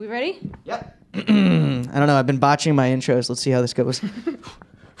We ready? Yep. I don't know. I've been botching my intros. Let's see how this goes.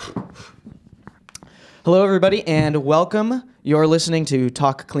 Hello, everybody, and welcome. You're listening to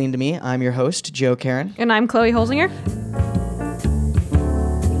Talk Clean to Me. I'm your host, Joe Karen. And I'm Chloe Holzinger.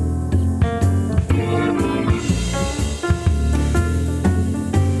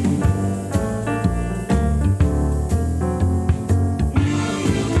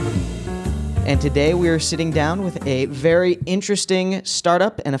 And today we are sitting down with a very interesting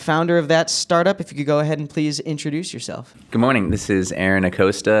startup and a founder of that startup. If you could go ahead and please introduce yourself. Good morning. This is Aaron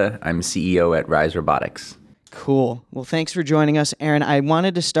Acosta. I'm CEO at Rise Robotics. Cool. Well, thanks for joining us, Aaron. I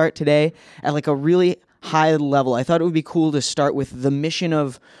wanted to start today at like a really high level. I thought it would be cool to start with the mission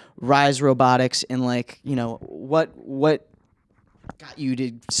of Rise Robotics and what got you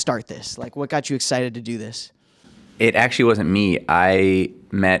to start this? Like what got you excited to do this? It actually wasn't me. I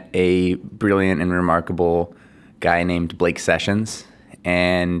met a brilliant and remarkable guy named Blake Sessions,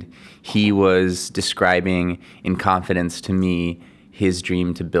 and he was describing in confidence to me his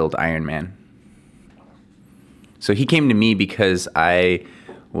dream to build Iron Man. So he came to me because I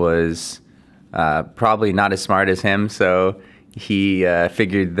was probably not as smart as him, so he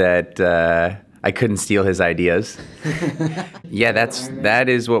figured that I couldn't steal his ideas. Yeah, that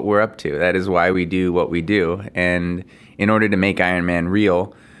is what we're up to. That is why we do what we do. And in order to make Iron Man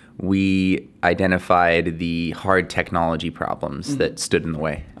real, we identified the hard technology problems that stood in the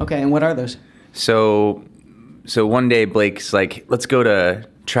way. Okay, and what are those? So one day Blake's like, let's go to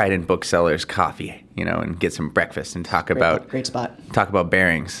Trident Booksellers Coffee, and get some breakfast and talk about great spot. Talk about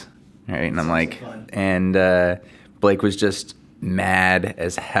bearings, right? And I'm like, and Blake was just mad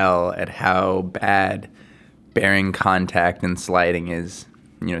as hell at how bad bearing contact and sliding is.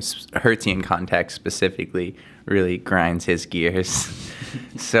 Hertzian contact specifically really grinds his gears.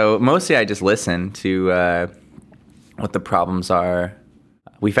 So mostly I just listen to what the problems are.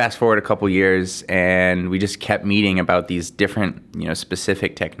 We fast forward a couple years and we just kept meeting about these different,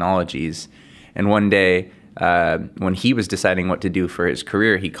 specific technologies. And one day when he was deciding what to do for his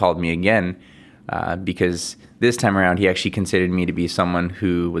career, he called me again because this time around he actually considered me to be someone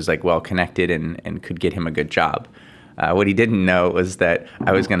who was like well connected and could get him a good job. What he didn't know was that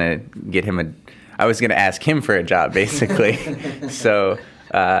I was gonna ask him for a job basically. So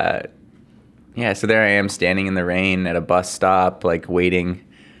so there I am standing in the rain at a bus stop, like waiting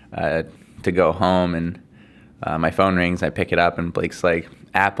to go home, and my phone rings. I pick it up, and Blake's like,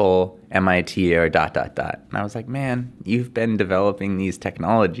 Apple, MIT, or ... And I was like, man, you've been developing these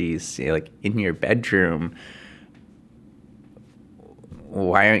technologies like in your bedroom.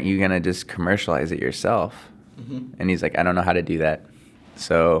 Why aren't you gonna just commercialize it yourself? Mm-hmm. And he's like, I don't know how to do that.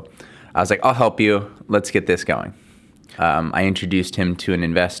 So I was like, I'll help you. Let's get this going. I introduced him to an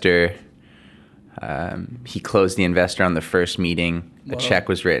investor. He closed the investor on the first meeting. The check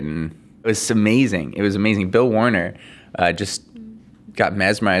was written. It was amazing. Bill Warner just got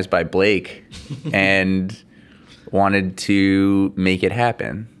mesmerized by Blake and wanted to make it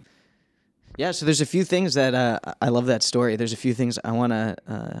happen. Yeah, so there's a few things that I love that story. There's a few things I want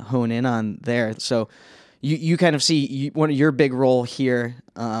to hone in on there. So you kind of see one of your big role here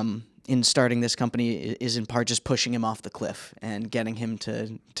in starting this company is in part just pushing him off the cliff and getting him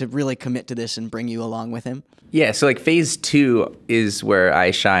to really commit to this and bring you along with him. Yeah, so like phase 2 is where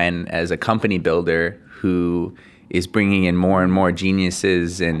I shine as a company builder who is bringing in more and more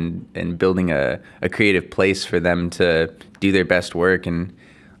geniuses and building a creative place for them to do their best work in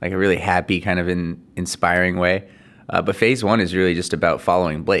like a really happy kind of inspiring way. But phase 1 is really just about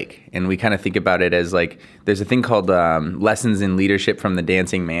following Blake. And we kind of think about it as like, there's a thing called Lessons in Leadership from the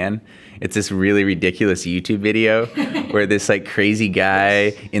Dancing Man. It's this really ridiculous YouTube video where this like crazy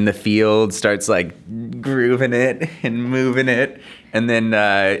guy in the field starts like grooving it and moving it. And then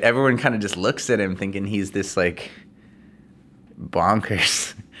everyone kind of just looks at him thinking he's this like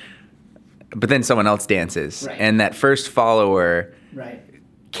bonkers. But then someone else dances. Right. And that first follower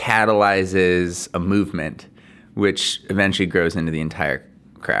catalyzes a movement, which eventually grows into the entire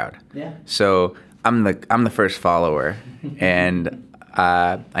crowd. Yeah. So I'm the first follower, and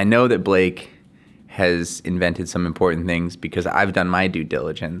I know that Blake has invented some important things because I've done my due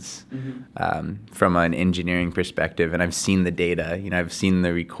diligence from an engineering perspective, and I've seen the data. I've seen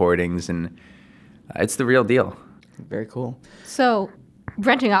the recordings, and it's the real deal. Very cool. So,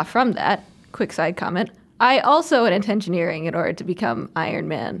 branching off from that, quick side comment. I also went into engineering in order to become Iron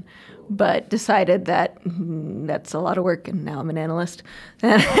Man, but decided that that's a lot of work, and now I'm an analyst.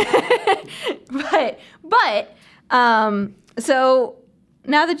 So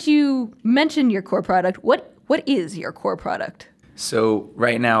now that you mentioned your core product, what is your core product? So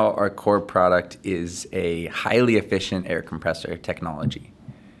right now our core product is a highly efficient air compressor technology.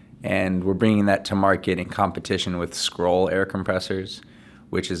 and we're bringing that to market in competition with Scroll air compressors,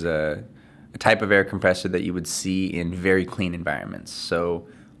 which is a type of air compressor that you would see in very clean environments. So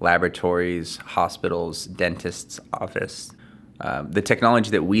laboratories, hospitals, dentists' office. The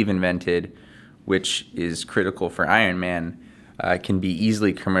technology that we've invented, which is critical for Ironman, can be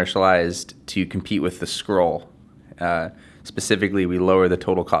easily commercialized to compete with the Scroll. Specifically, we lower the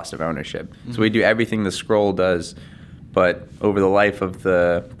total cost of ownership. Mm-hmm. So we do everything the Scroll does, but over the life of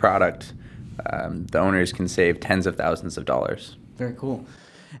the product, the owners can save tens of thousands of dollars. Very cool.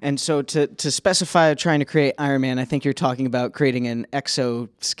 And so to specify trying to create Ironman, I think you're talking about creating an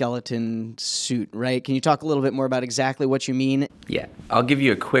exoskeleton suit, right? Can you talk a little bit more about exactly what you mean? Yeah, I'll give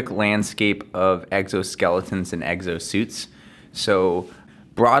you a quick landscape of exoskeletons and exosuits. So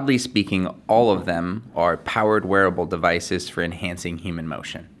broadly speaking, all of them are powered wearable devices for enhancing human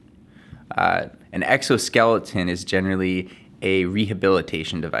motion. An exoskeleton is generally a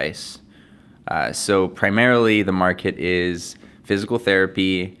rehabilitation device. So primarily the market is physical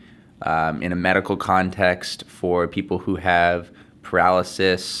therapy in a medical context for people who have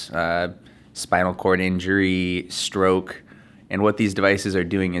paralysis, spinal cord injury, stroke. And what these devices are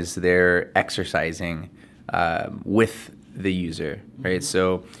doing is they're exercising with the user, right?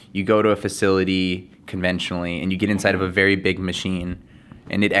 So you go to a facility conventionally and you get inside of a very big machine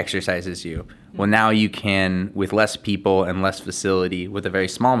and it exercises you. Well, now you can, with less people and less facility, with a very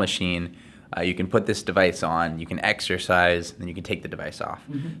small machine, you can put this device on, you can exercise, and you can take the device off.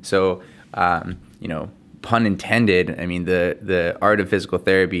 Mm-hmm. So, pun intended, I mean, the art of physical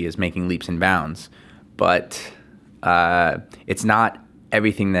therapy is making leaps and bounds, but it's not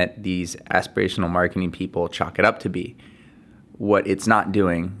everything that these aspirational marketing people chalk it up to be. What it's not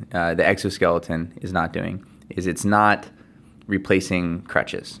doing, the exoskeleton is not doing, is it's not replacing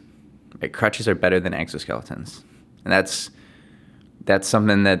crutches. Right? Crutches are better than exoskeletons. And that's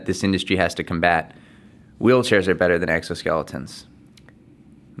something that this industry has to combat. Wheelchairs are better than exoskeletons.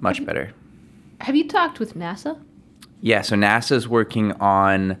 Much better. Have you talked with NASA? Yeah, so NASA's working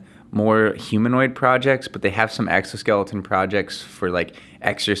on more humanoid projects, but they have some exoskeleton projects for like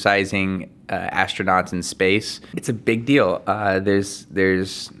exercising astronauts in space. It's a big deal. There's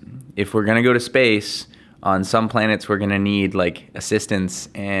if we're gonna go to space, on some planets we're gonna need like assistance,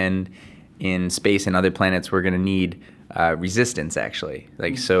 and in space and other planets we're gonna need resistance actually.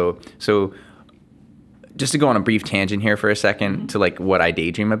 Like so just to go on a brief tangent here for a second to like what I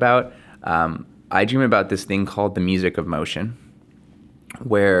daydream about. I dream about this thing called the music of motion,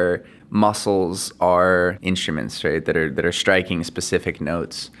 where muscles are instruments, right, that are striking specific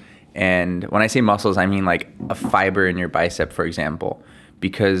notes. And when I say muscles, I mean like a fiber in your bicep, for example,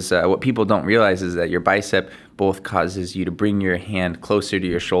 because what people don't realize is that your bicep both causes you to bring your hand closer to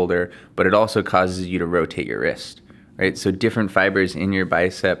your shoulder, but it also causes you to rotate your wrist, right? So different fibers in your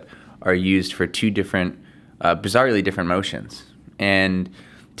bicep are used for two different, bizarrely different motions. And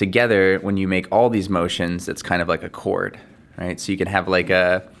together, when you make all these motions, it's kind of like a chord, right? So you can have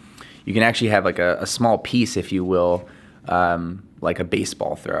you can actually have like a small piece, if you will, like a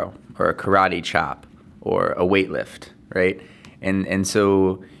baseball throw or a karate chop or a weight lift, right? And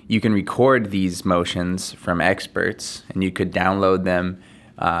so you can record these motions from experts, and you could download them,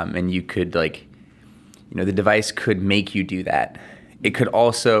 and you could the device could make you do that. It could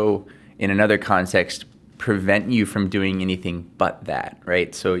also, in another context, prevent you from doing anything but that,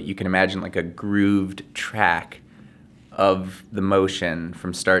 right? So you can imagine like a grooved track of the motion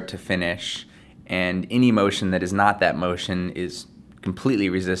from start to finish, and any motion that is not that motion is completely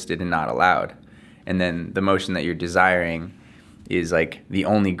resisted and not allowed. And then the motion that you're desiring is like the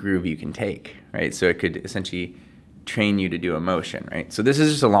only groove you can take, right? So it could essentially train you to do a motion, right? So this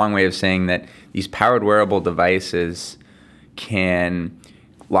is just a long way of saying that these powered wearable devices can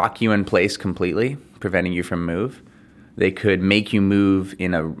lock you in place completely, preventing you from move. They could make you move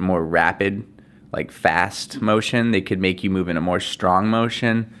in a more rapid, like fast motion. They could make you move in a more strong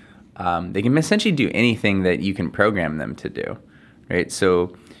motion. They can essentially do anything that you can program them to do, right?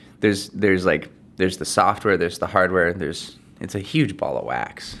 So there's the software, there's the hardware, it's a huge ball of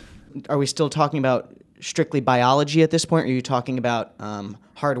wax. Are we still talking about strictly biology at this point, or are you talking about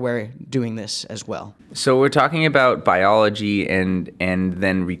hardware doing this as well? So we're talking about biology and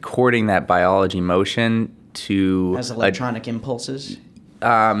then recording that biology motion to as electronic impulses.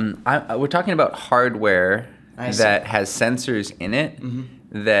 We're talking about hardware that has sensors in it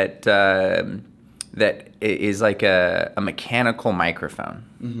that is like a mechanical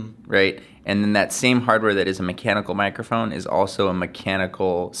microphone, right? And then that same hardware that is a mechanical microphone is also a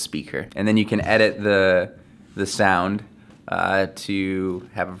mechanical speaker. And then you can edit the sound to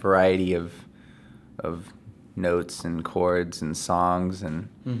have a variety of notes and chords and songs and.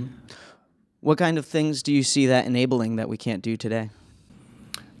 What kind of things do you see that enabling that we can't do today?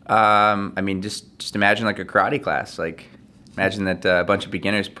 I mean, just imagine like a karate class. Like, imagine that a bunch of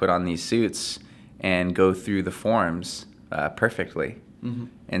beginners put on these suits and go through the forms perfectly.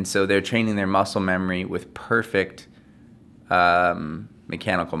 And so they're training their muscle memory with perfect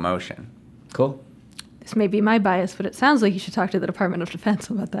mechanical motion. Cool. This may be my bias, but it sounds like you should talk to the Department of Defense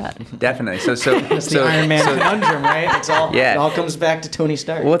about that. Definitely. So It's the Iron Man conundrum, right? It all comes back to Tony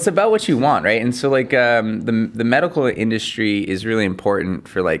Stark. Well, it's about what you want, right? And so like the medical industry is really important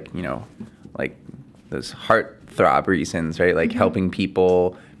for like, you know, like those heartthrob reasons, right? Like helping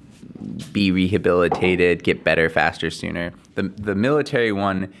people be rehabilitated, get better faster, sooner. The military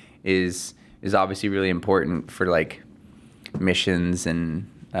one is obviously really important for like missions and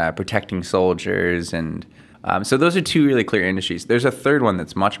protecting soldiers, and so those are two really clear industries. There's a third one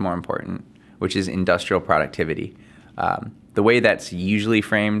that's much more important, which is industrial productivity. The way that's usually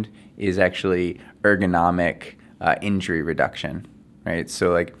framed is actually ergonomic injury reduction, right?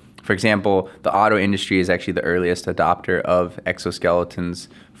 So like, for example, the auto industry is actually the earliest adopter of exoskeletons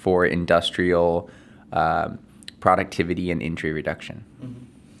for industrial productivity and injury reduction.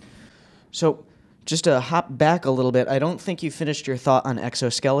 So just to hop back a little bit, I don't think you finished your thought on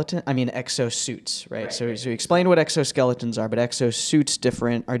exosuits, right? So you explained what exoskeletons are, but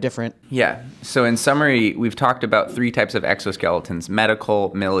exosuits are different. Yeah. So in summary, we've talked about three types of exoskeletons: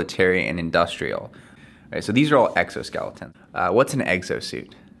 medical, military, and industrial. Right, so these are all exoskeletons. What's an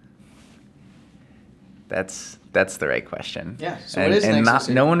exosuit? That's the right question. Yeah. So what is an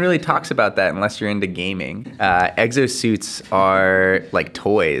exosuit? No one really talks about that unless you're into gaming. Exosuits are like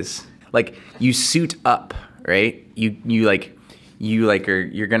toys. Like you suit up, right? You're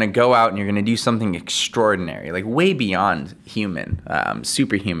gonna go out and you're gonna do something extraordinary, like way beyond human,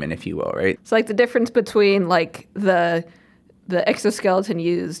 superhuman, if you will, right? It's like the difference between like the exoskeleton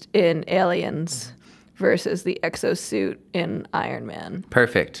used in Aliens versus the exosuit in Iron Man.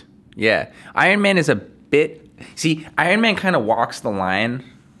 Perfect. Yeah. Iron Man is a bit... See, Iron Man kind of walks the line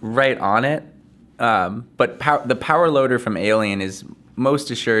right on it, but the power loader from Alien is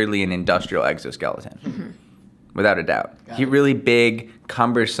most assuredly an industrial exoskeleton, without a doubt. He's really big,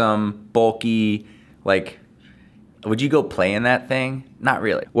 cumbersome, bulky. Like, would you go play in that thing? Not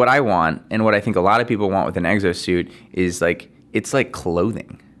really. What I want, and what I think a lot of people want with an exosuit, is like, it's like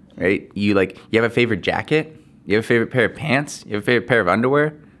clothing, right? You have a favorite jacket? You have a favorite pair of pants? You have a favorite pair of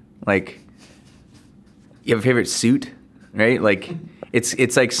underwear? Like, you have a favorite suit, right? Like,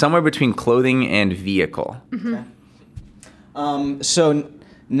 it's like somewhere between clothing and vehicle. Okay. So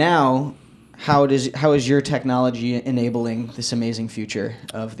now, how is your technology enabling this amazing future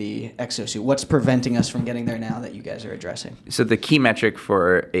of the exosuit? What's preventing us from getting there now that you guys are addressing? So the key metric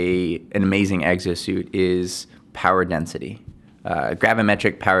for an amazing exosuit is power density,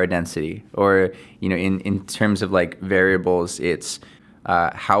 gravimetric power density, or in terms of like variables, it's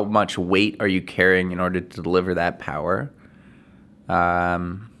how much weight are you carrying in order to deliver that power.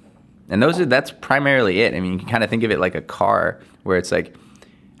 And that's primarily it. I mean, you can kind of think of it like a car, where it's like,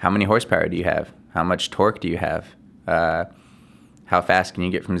 how many horsepower do you have? How much torque do you have? How fast can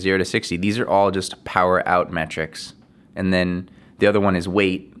you get from 0 to 60? These are all just power out metrics. And then the other one is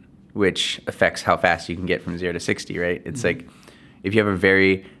weight, which affects how fast you can get from 0 to 60, right? It's like, if you have a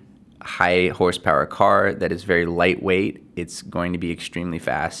very high horsepower car that is very lightweight, it's going to be extremely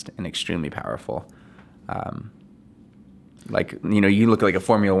fast and extremely powerful. Like, you look at like a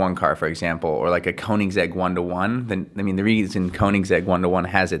Formula One car, for example, or like a Koenigsegg 1-to-1. Then, I mean, the reason Koenigsegg 1-to-1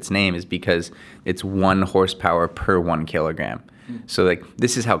 has its name is because it's 1 horsepower per 1 kilogram. So like,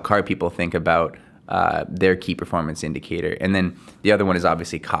 this is how car people think about their key performance indicator. And then the other one is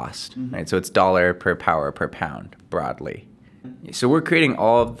obviously cost, right? So it's dollar per power per pound broadly. So we're creating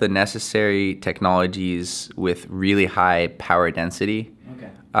all of the necessary technologies with really high power density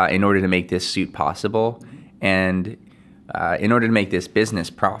in order to make this suit possible. And in order to make this business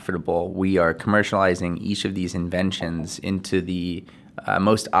profitable, we are commercializing each of these inventions into the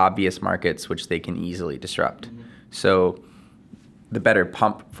most obvious markets which they can easily disrupt. So the better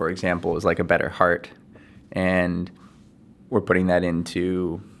pump, for example, is like a better heart. And we're putting that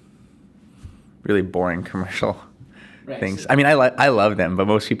into really boring commercial things. I mean, I love them, but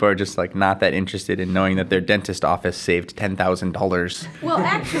most people are just like not that interested in knowing that their dentist office saved $10,000. Well,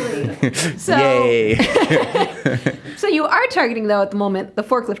 actually, so Yay! So you are targeting, though, at the moment, the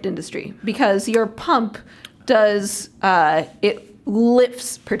forklift industry, because your pump does it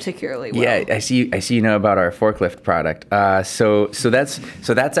lifts particularly well. Yeah, I see you know about our forklift product. So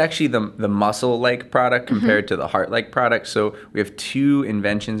that's actually the muscle-like product compared to the heart-like product. So we have two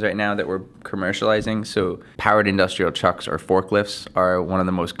inventions right now that we're commercializing. So powered industrial trucks or forklifts are one of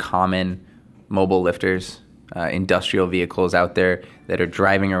the most common mobile lifters, industrial vehicles out there that are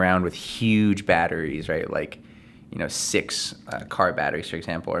driving around with huge batteries, right? Like, 6 car batteries, for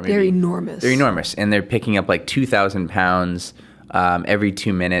example. Or maybe They're enormous. They're enormous, and they're picking up like 2,000 pounds every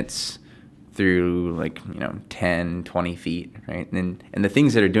 2 minutes through 10, 20 feet, right? And the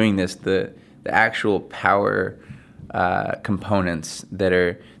things that are doing this, the actual power components that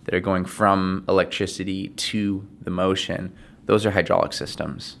are going from electricity to the motion, those are hydraulic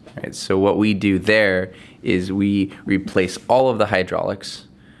systems, right? So what we do there is we replace all of the hydraulics,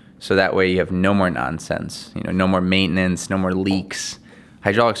 so that way you have no more nonsense, no more maintenance, no more leaks.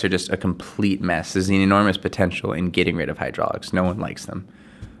 Hydraulics are just a complete mess. There's an enormous potential in getting rid of hydraulics. No one likes them.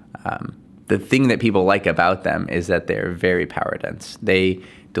 The thing that people like about them is that they're very power dense. They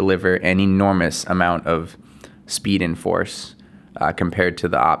deliver an enormous amount of speed and force compared to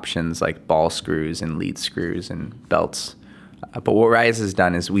the options like ball screws and lead screws and belts. But what Rise has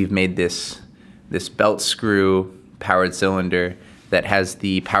done is we've made this belt screw powered cylinder that has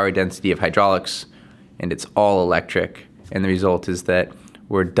the power density of hydraulics, and it's all electric. And the result is that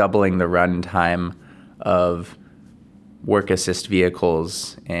we're doubling the run time of work assist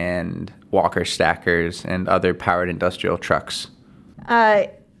vehicles and walker stackers and other powered industrial trucks.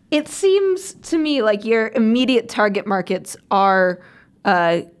 It seems to me like your immediate target markets are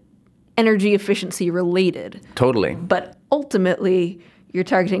energy efficiency related. Totally. But ultimately, you're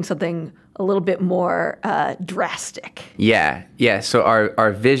targeting something a little bit more drastic. Yeah. So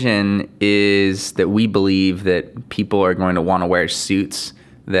our vision is that we believe that people are going to want to wear suits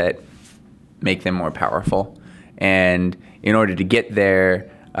that make them more powerful. And in order to get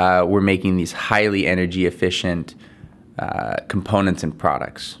there, we're making these highly energy efficient components and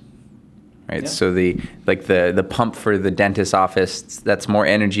products. Right. Yeah. So the pump for the dentist's office, that's more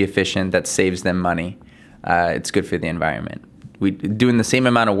energy efficient, that saves them money. It's good for the environment. We're doing the same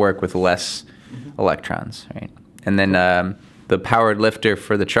amount of work with less electrons, right? And then the powered lifter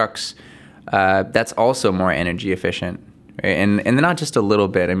for the trucks, that's also more energy efficient, right? And not just a little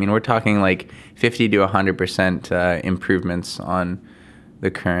bit. I mean, we're talking like 50 to 100% improvements on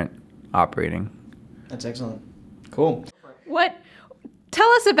the current operating. That's excellent. Cool. Tell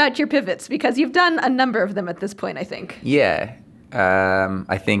us about your pivots, because you've done a number of them at this point, I think. Yeah.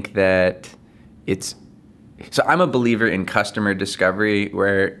 I think that so I'm a believer in customer discovery,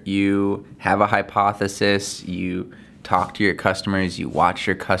 where you have a hypothesis, you talk to your customers, you watch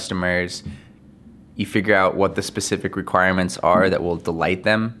your customers, you figure out what the specific requirements are that will delight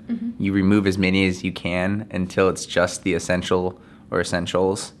them. Mm-hmm. You remove as many as you can until it's just the essential or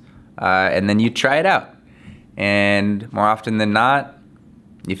essentials, and then you try it out. And more often than not,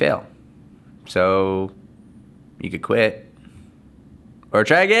 you fail. So you could quit or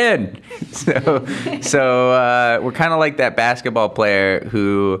try again. So we're kind of like that basketball player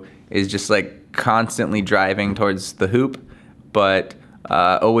who is just like constantly driving towards the hoop, but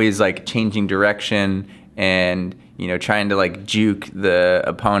always like changing direction and trying to like juke the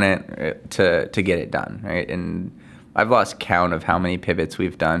opponent to get it done, right? And I've lost count of how many pivots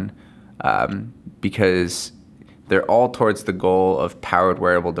we've done because they're all towards the goal of powered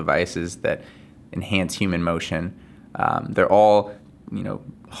wearable devices that enhance human motion. They're all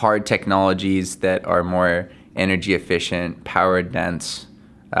hard technologies that are more energy efficient, power dense.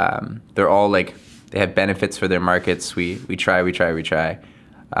 They're all like, they have benefits for their markets. We try.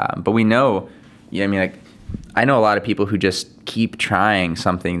 But we know, I know a lot of people who just keep trying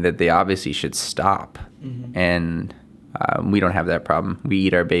something that they obviously should stop. Mm-hmm. And we don't have that problem. We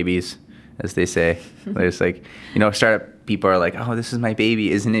eat our babies, as they say. There's like, startup people are like, oh, this is my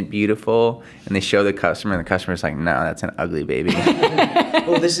baby. Isn't it beautiful? And they show the customer, and the customer's like, no, that's an ugly baby.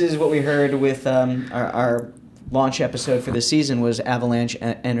 Well, this is what we heard with our launch episode for the season was Avalanche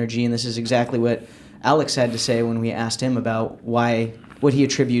Energy, and this is exactly what Alex had to say when we asked him about what he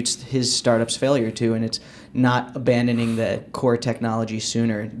attributes his startup's failure to, and it's not abandoning the core technology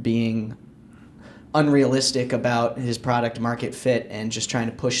sooner, being unrealistic about his product market fit and just trying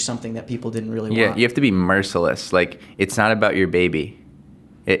to push something that people didn't really want. Yeah, you have to be merciless. Like, it's not about your baby.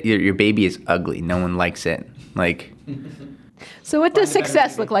 Your baby is ugly. No one likes it. Like. So what does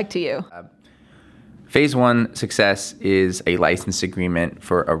success look like to you? Phase 1 success is a license agreement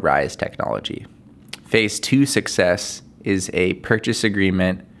for a Rise technology. Phase 2 success is a purchase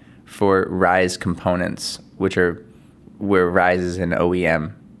agreement for Rise components, where Rise is an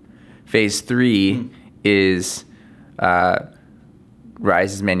OEM. Phase 3 is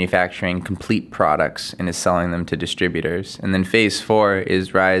Rise is manufacturing complete products and is selling them to distributors. And then phase 4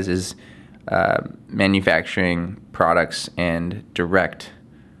 is Rise is manufacturing products and direct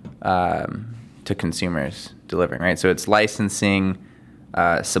to consumers delivering, right? So it's licensing,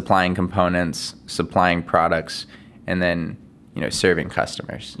 supplying components, supplying products, and then serving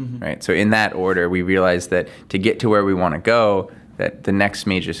customers, right? So in that order, we realized that to get to where we want to go, that the next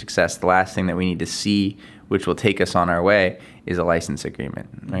major success, the last thing that we need to see, which will take us on our way, is a license agreement,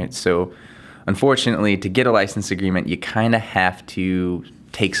 right? So unfortunately, to get a license agreement, you kind of have to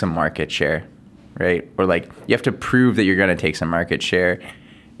take some market share, right? Or you have to prove that you're going to take some market share.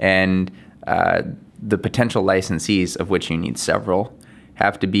 And the potential licensees, of which you need several,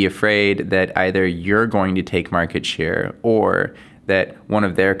 have to be afraid that either you're going to take market share or that one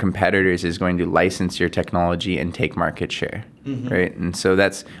of their competitors is going to license your technology and take market share, right? And so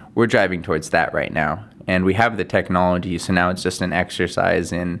we're driving towards that right now. And we have the technology, so now it's just an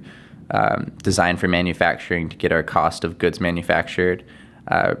exercise in design for manufacturing to get our cost of goods manufactured,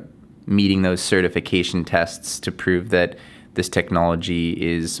 meeting those certification tests to prove that this technology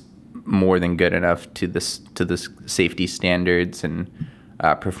is more than good enough to the safety standards and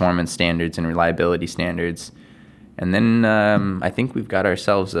performance standards and reliability standards. And then I think we've got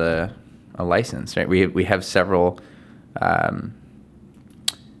ourselves a license, right? We have several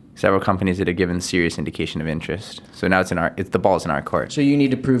companies that have given serious indication of interest. So now the ball's in our court. So you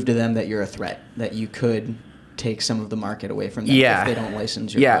need to prove to them that you're a threat, that you could take some of the market away from them if they don't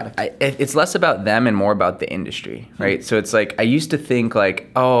license your product. It's less about them and more about the industry, right? So it's I used to think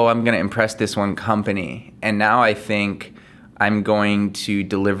I'm going to impress this one company. And now I think I'm going to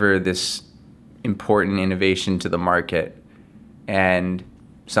deliver this important innovation to the market. And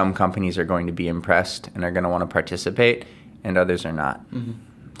some companies are going to be impressed and are going to want to participate, and others are not.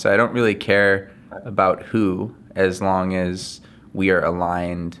 So I don't really care about who, as long as we are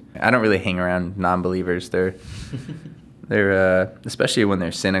aligned. I don't really hang around non-believers. They're especially when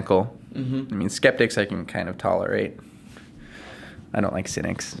they're cynical. I mean, skeptics I can kind of tolerate. I don't like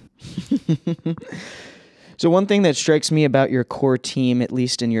cynics. So one thing that strikes me about your core team, at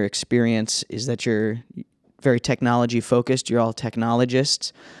least in your experience, is that you're very technology focused. You're all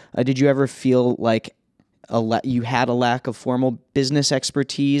technologists. Did you ever feel like you had a lack of formal business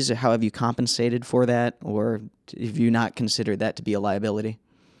expertise? How have you compensated for that? Or have you not considered that to be a liability?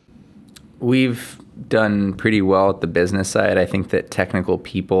 We've done pretty well at the business side. I think that technical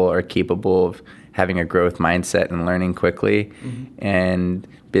people are capable of having a growth mindset and learning quickly. And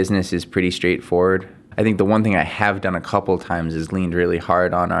business is pretty straightforward. I think the one thing I have done a couple times is leaned really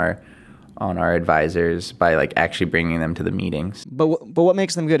hard on our advisors by actually bringing them to the meetings. But what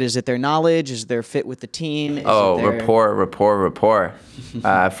makes them good? Is it their knowledge? Is it their fit with the team? Rapport.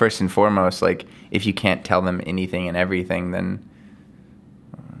 First and foremost, if you can't tell them anything and everything, then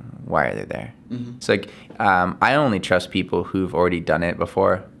why are they there? It's I only trust people who've already done it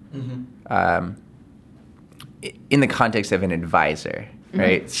before. In the context of an advisor,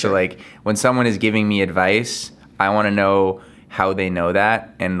 right? Sure. So when someone is giving me advice, I want to know how they know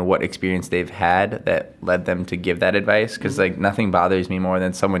that and what experience they've had that led them to give that advice. Because nothing bothers me more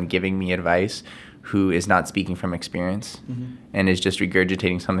than someone giving me advice who is not speaking from experience and is just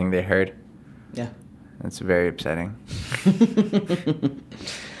regurgitating something they heard. Yeah, that's very upsetting.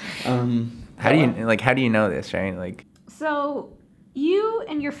 How do you know this, right? So you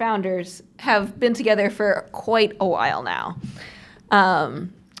and your founders have been together for quite a while now.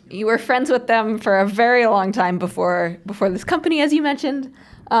 You were friends with them for a very long time before this company, as you mentioned.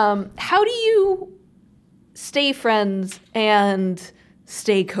 How do you stay friends and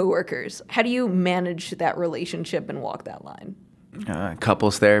stay coworkers? How do you manage that relationship and walk that line?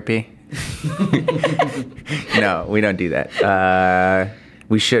 Couples therapy. No, we don't do that.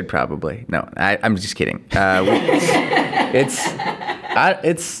 We should probably. No, I'm just kidding. How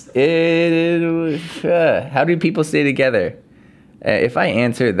do people stay together? If I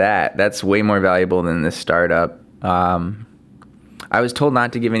answer that, that's way more valuable than this startup. I was told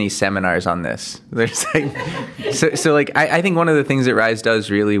not to give any seminars on this. There's I think one of the things that Rise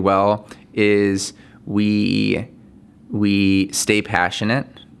does really well is we stay passionate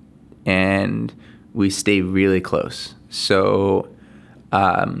and we stay really close. So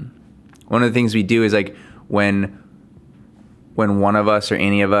one of the things we do is when one of us or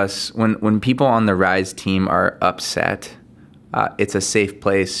any of us, when people on the Rise team are upset, it's a safe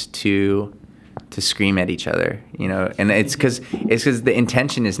place to scream at each other, and it's because the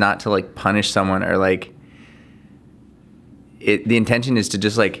intention is not to punish someone or the intention is to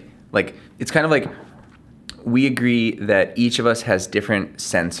just it's kind of we agree that each of us has different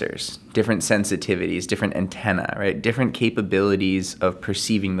sensors, different sensitivities, different antenna, right? Different capabilities of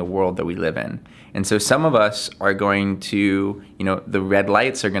perceiving the world that we live in. And so some of us are going to, the red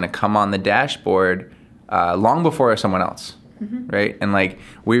lights are going to come on the dashboard long before someone else, right? And like,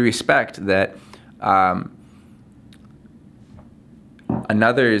 we respect that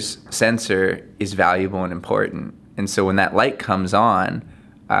another's sensor is valuable and important. And so when that light comes on,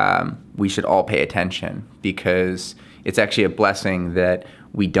 we should all pay attention, because it's actually a blessing that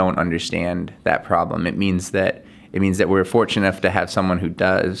we don't understand that problem. It means that we're fortunate enough to have someone who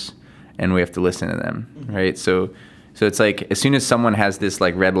does, and we have to listen to them, right? So it's like, as soon as someone has this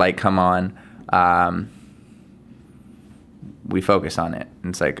like red light come on, we focus on it.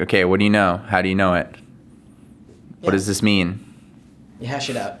 And it's like, okay, what do you know? How do you know it? What does this mean? You hash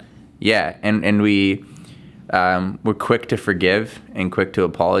it out. Yeah, and we're quick to forgive and quick to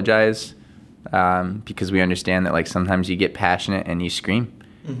apologize, because we understand that like sometimes you get passionate and you scream,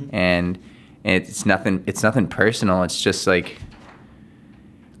 and it's nothing personal. It's just like,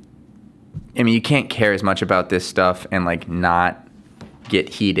 I mean, you can't care as much about this stuff and like not get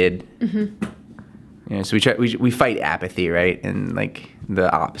heated. So we fight apathy, right? And like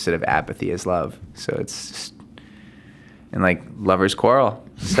the opposite of apathy is love. So it's just, and like lovers quarrel.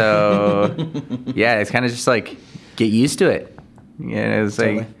 So yeah, it's kind of just like, get used to it. It's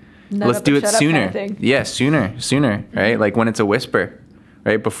like, let's do it sooner. Yeah, sooner, right? Like when it's a whisper,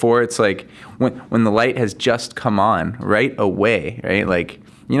 right? Before it's like, when the light has just come on, right away, right? Like,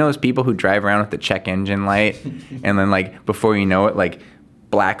 those people who drive around with the check engine light, and then like before you know it, like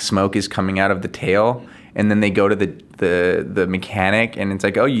black smoke is coming out of the tail, and then they go to the mechanic, and it's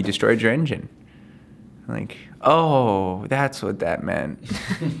like, oh, you destroyed your engine. Like, oh, that's what that meant.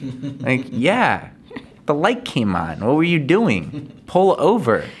 Like, yeah, the light came on. What were you doing? Pull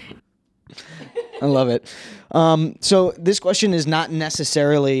over. I love it. So this question is not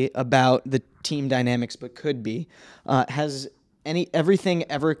necessarily about the team dynamics, but could be. Has everything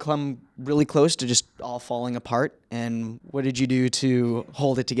ever come really close to just all falling apart? And what did you do to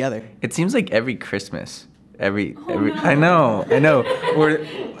hold it together? It seems like every Christmas, every. I know.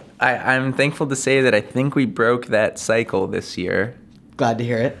 I'm thankful to say that I think we broke that cycle this year. Glad to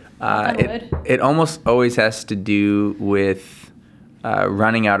hear it. It almost always has to do with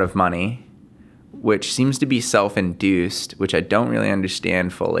running out of money, which seems to be self-induced, which I don't really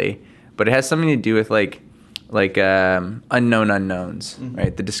understand fully. But it has something to do with like unknown unknowns,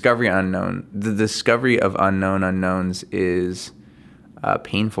 right? The discovery of unknown unknowns is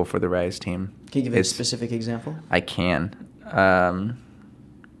painful for the Rise team. Can you give a specific example? I can.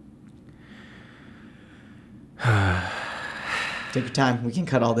 Take your time. We can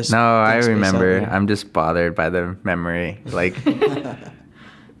cut all this. No, I remember. I'm just bothered by the memory. Like,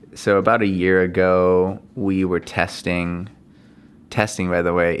 so about a year ago, we were testing. Testing, by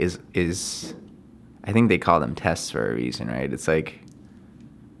the way, is I think they call them tests for a reason, right? It's like,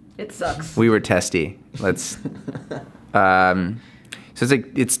 it sucks. We were testy. Let's. So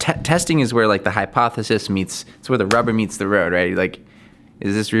it's like testing is where like the hypothesis meets. It's where the rubber meets the road, right? Like,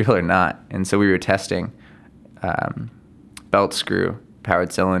 is this real or not? And so we were testing. Belt screw,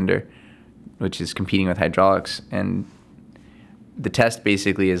 powered cylinder, which is competing with hydraulics. And the test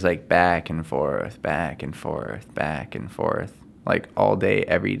basically is like back and forth, like all day,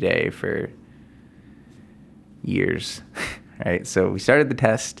 every day for years, right? So we started the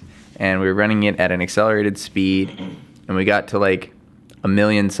test, and we were running it at an accelerated speed, and we got to like 1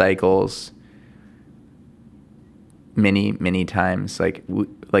 million cycles many times, like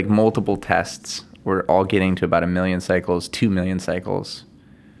multiple tests. We're all getting to about 1 million cycles, 2 million cycles,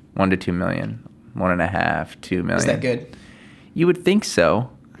 1 to 2 million, 1.5, 2 million. Is that good? You would think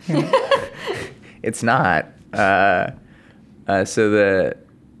so. It's not. So the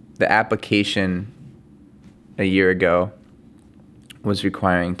application a year ago was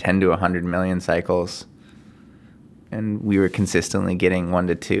requiring 10 to 100 million cycles, and we were consistently getting 1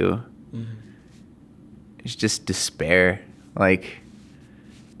 to 2. It's just despair, like.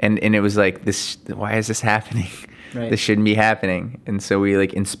 And it was like, this, why is this happening? Right. This shouldn't be happening. And so we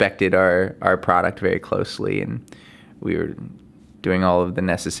like inspected our product very closely, and we were doing all of the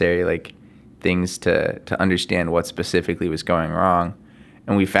necessary like things to understand what specifically was going wrong.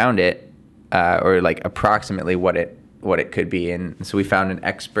 And we found it, or like approximately what it could be. And so we found an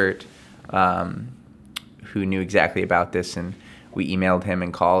expert who knew exactly about this, and we emailed him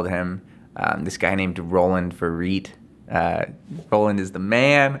and called him. This guy named Roland Verriet. Roland is the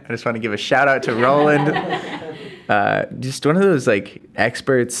man. I just want to give a shout out to Roland. Just one of those like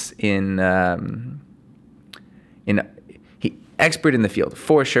experts in expert in the field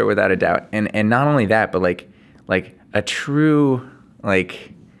for sure, without a doubt. And not only that, but like a true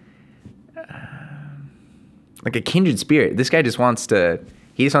like a kindred spirit. This guy just wants to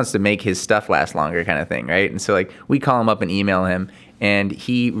make his stuff last longer, kind of thing, right? And so like we call him up and email him, and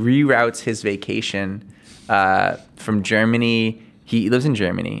he reroutes his vacation from Germany. He lives in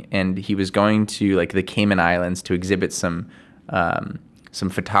Germany, and he was going to like the Cayman Islands to exhibit some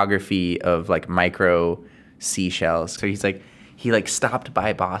photography of like micro seashells. So he stopped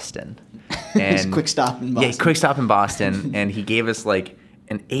by Boston, and quick stop in Boston. Yeah, quick stop in Boston, and he gave us like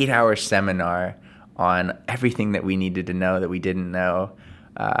an 8-hour seminar on everything that we needed to know that we didn't know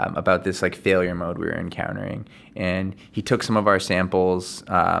about this like failure mode we were encountering. And he took some of our samples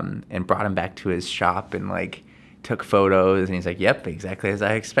and brought them back to his shop and like took photos, and he's like, "Yep, exactly as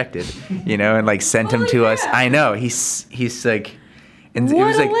I expected," and like sent them to us. I know he's like, and What it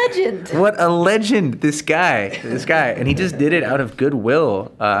was a like, legend! What a legend! This guy, and he just did it out of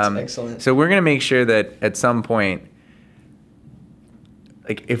goodwill. That's excellent. So we're gonna make sure that at some point,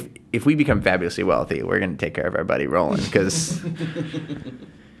 like if we become fabulously wealthy, we're gonna take care of our buddy Roland, because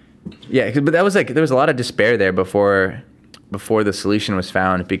yeah, but that was like there was a lot of despair there before the solution was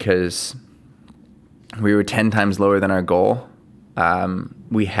found, because we were 10 times lower than our goal.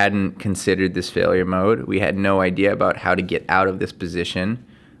 We hadn't considered this failure mode. We had no idea about how to get out of this position.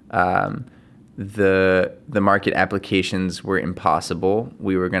 The market applications were impossible.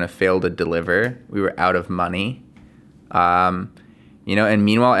 We were going to fail to deliver. We were out of money. And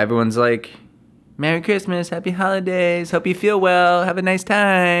meanwhile, everyone's like, "Merry Christmas, Happy Holidays, hope you feel well, have a nice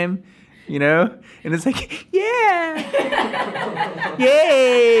time," And it's like, yeah,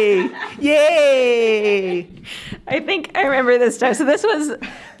 yay, yay. I think I remember this time. So this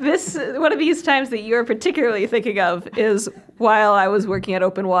one of these times that you're particularly thinking of is while I was working at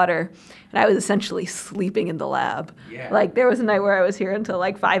Open Water, and I was essentially sleeping in the lab. Yeah. Like there was a night where I was here until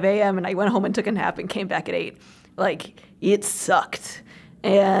like 5 a.m. and I went home and took a nap and came back at 8. Like it sucked.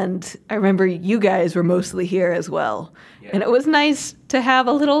 And I remember you guys were mostly here as well. Yeah. And it was nice to have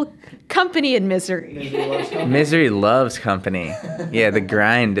a little company in misery. Misery loves company. Yeah, the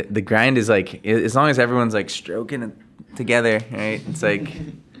grind is like, as long as everyone's like stroking it together, right? It's like,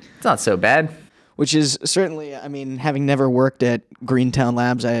 it's not so bad. Which is certainly, I mean, having never worked at Greentown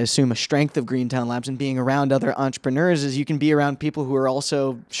Labs, I assume a strength of Greentown Labs and being around other entrepreneurs is you can be around people who are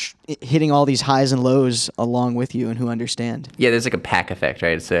also hitting all these highs and lows along with you and who understand. Yeah, there's like a pack effect,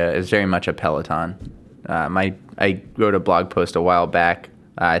 right? It's very much a Peloton. I wrote a blog post a while back,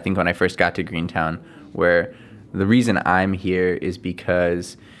 I think when I first got to Greentown, where the reason I'm here is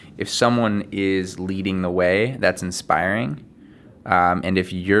because if someone is leading the way, that's inspiring. And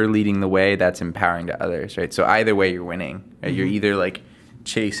if you're leading the way, that's empowering to others, right? So either way, you're winning. Right? Mm-hmm. You're either like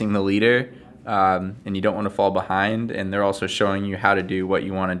chasing the leader, and you don't want to fall behind, and they're also showing you how to do what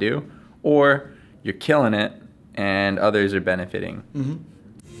you want to do, or you're killing it, and others are benefiting. Mm-hmm.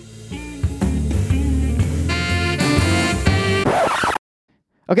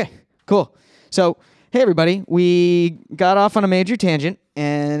 Okay, cool. So, hey everybody, we got off on a major tangent,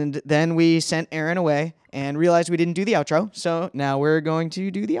 and then we sent Aaron away and realized we didn't do the outro, so now we're going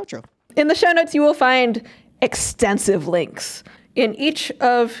to do the outro. In the show notes, you will find extensive links. In each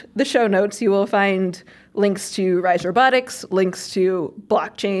of the show notes, you will find links to Rise Robotics, links to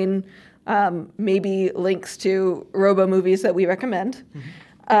blockchain, maybe links to robo movies that we recommend.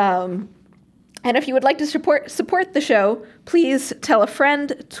 Mm-hmm. And if you would like to support the show, please tell a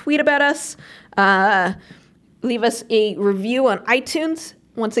friend, tweet about us, leave us a review on iTunes.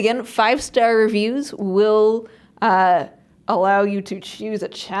 Once again, 5-star reviews will allow you to choose a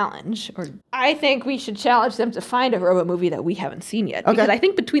challenge. Or I think we should challenge them to find a robot movie that we haven't seen yet. Okay. Because I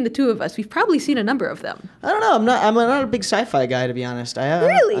think between the two of us, we've probably seen a number of them. I don't know. I'm not a big sci-fi guy, to be honest.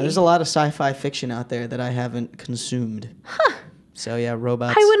 Really? There's a lot of sci-fi fiction out there that I haven't consumed. Huh. So yeah,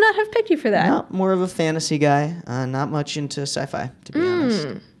 robots. I would not have picked you for that. No, more of a fantasy guy. Not much into sci-fi, to be honest.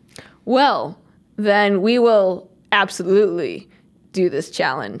 Well, then we will absolutely do this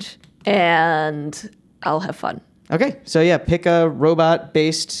challenge, and I'll have fun. Okay, so yeah, pick a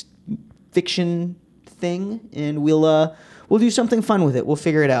robot-based fiction thing, and we'll do something fun with it. We'll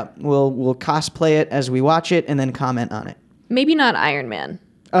figure it out. We'll cosplay it as we watch it, and then comment on it. Maybe not Iron Man.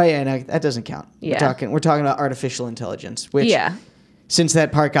 Oh yeah, no, that doesn't count. Yeah. We're talking about artificial intelligence, which Yeah. since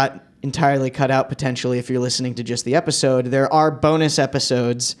that part got entirely cut out potentially if you're listening to just the episode, there are bonus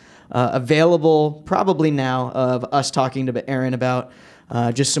episodes available probably now of us talking to Aaron about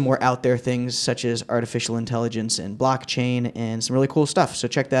just some more out there things such as artificial intelligence and blockchain and some really cool stuff. So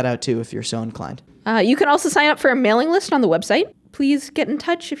check that out too if you're so inclined. You can also sign up for a mailing list on the website. Please get in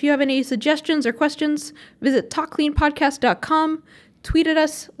touch if you have any suggestions or questions. Visit talkcleanpodcast.com. Tweet at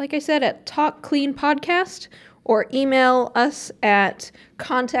us, like I said, at talkcleanpodcast, or email us at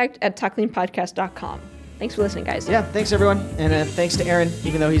contact@talkcleanpodcast.com. Thanks for listening, guys. Yeah, thanks everyone, and thanks to Aaron,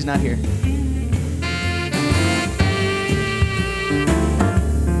 even though he's not here.